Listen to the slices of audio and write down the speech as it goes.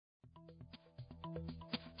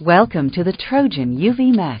Welcome to the Trojan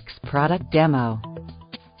UVMAX product demo.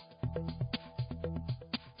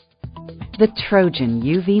 The Trojan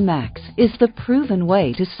UVMAX is the proven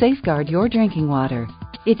way to safeguard your drinking water.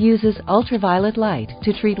 It uses ultraviolet light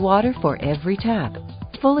to treat water for every tap,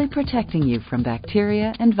 fully protecting you from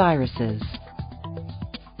bacteria and viruses.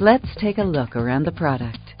 Let's take a look around the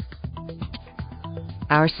product.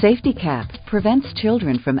 Our safety cap prevents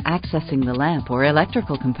children from accessing the lamp or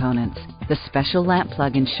electrical components. The special lamp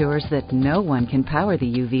plug ensures that no one can power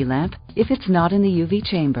the UV lamp if it's not in the UV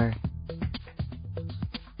chamber.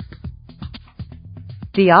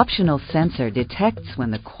 The optional sensor detects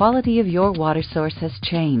when the quality of your water source has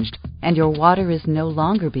changed and your water is no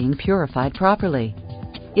longer being purified properly.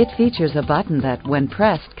 It features a button that, when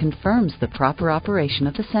pressed, confirms the proper operation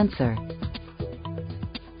of the sensor.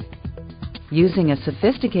 Using a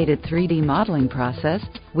sophisticated 3D modeling process,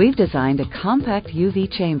 we've designed a compact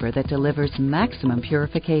UV chamber that delivers maximum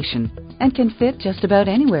purification and can fit just about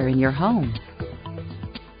anywhere in your home.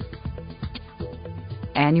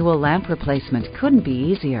 Annual lamp replacement couldn't be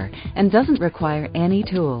easier and doesn't require any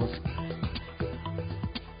tools.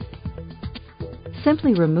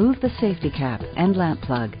 Simply remove the safety cap and lamp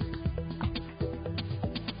plug.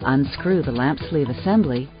 Unscrew the lamp sleeve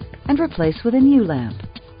assembly and replace with a new lamp.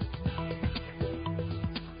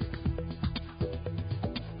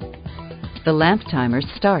 The lamp timer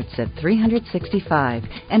starts at 365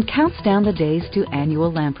 and counts down the days to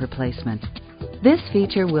annual lamp replacement. This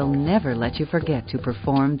feature will never let you forget to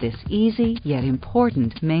perform this easy yet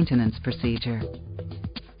important maintenance procedure.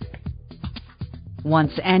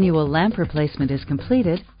 Once annual lamp replacement is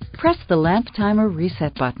completed, press the lamp timer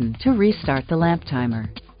reset button to restart the lamp timer.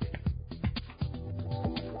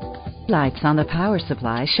 Lights on the power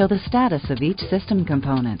supply show the status of each system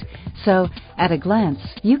component, so at a glance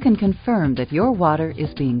you can confirm that your water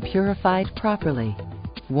is being purified properly.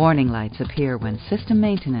 Warning lights appear when system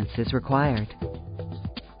maintenance is required.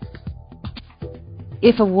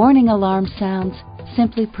 If a warning alarm sounds,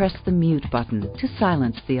 simply press the mute button to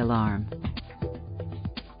silence the alarm.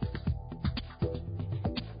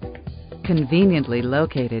 Conveniently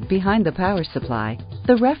located behind the power supply,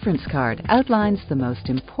 the reference card outlines the most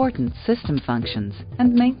important system functions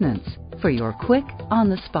and maintenance for your quick,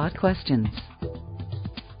 on-the-spot questions.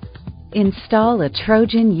 Install a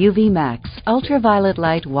Trojan UVMAX UltraViolet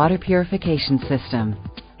Light Water Purification System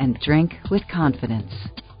and drink with confidence.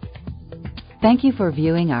 Thank you for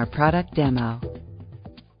viewing our product demo.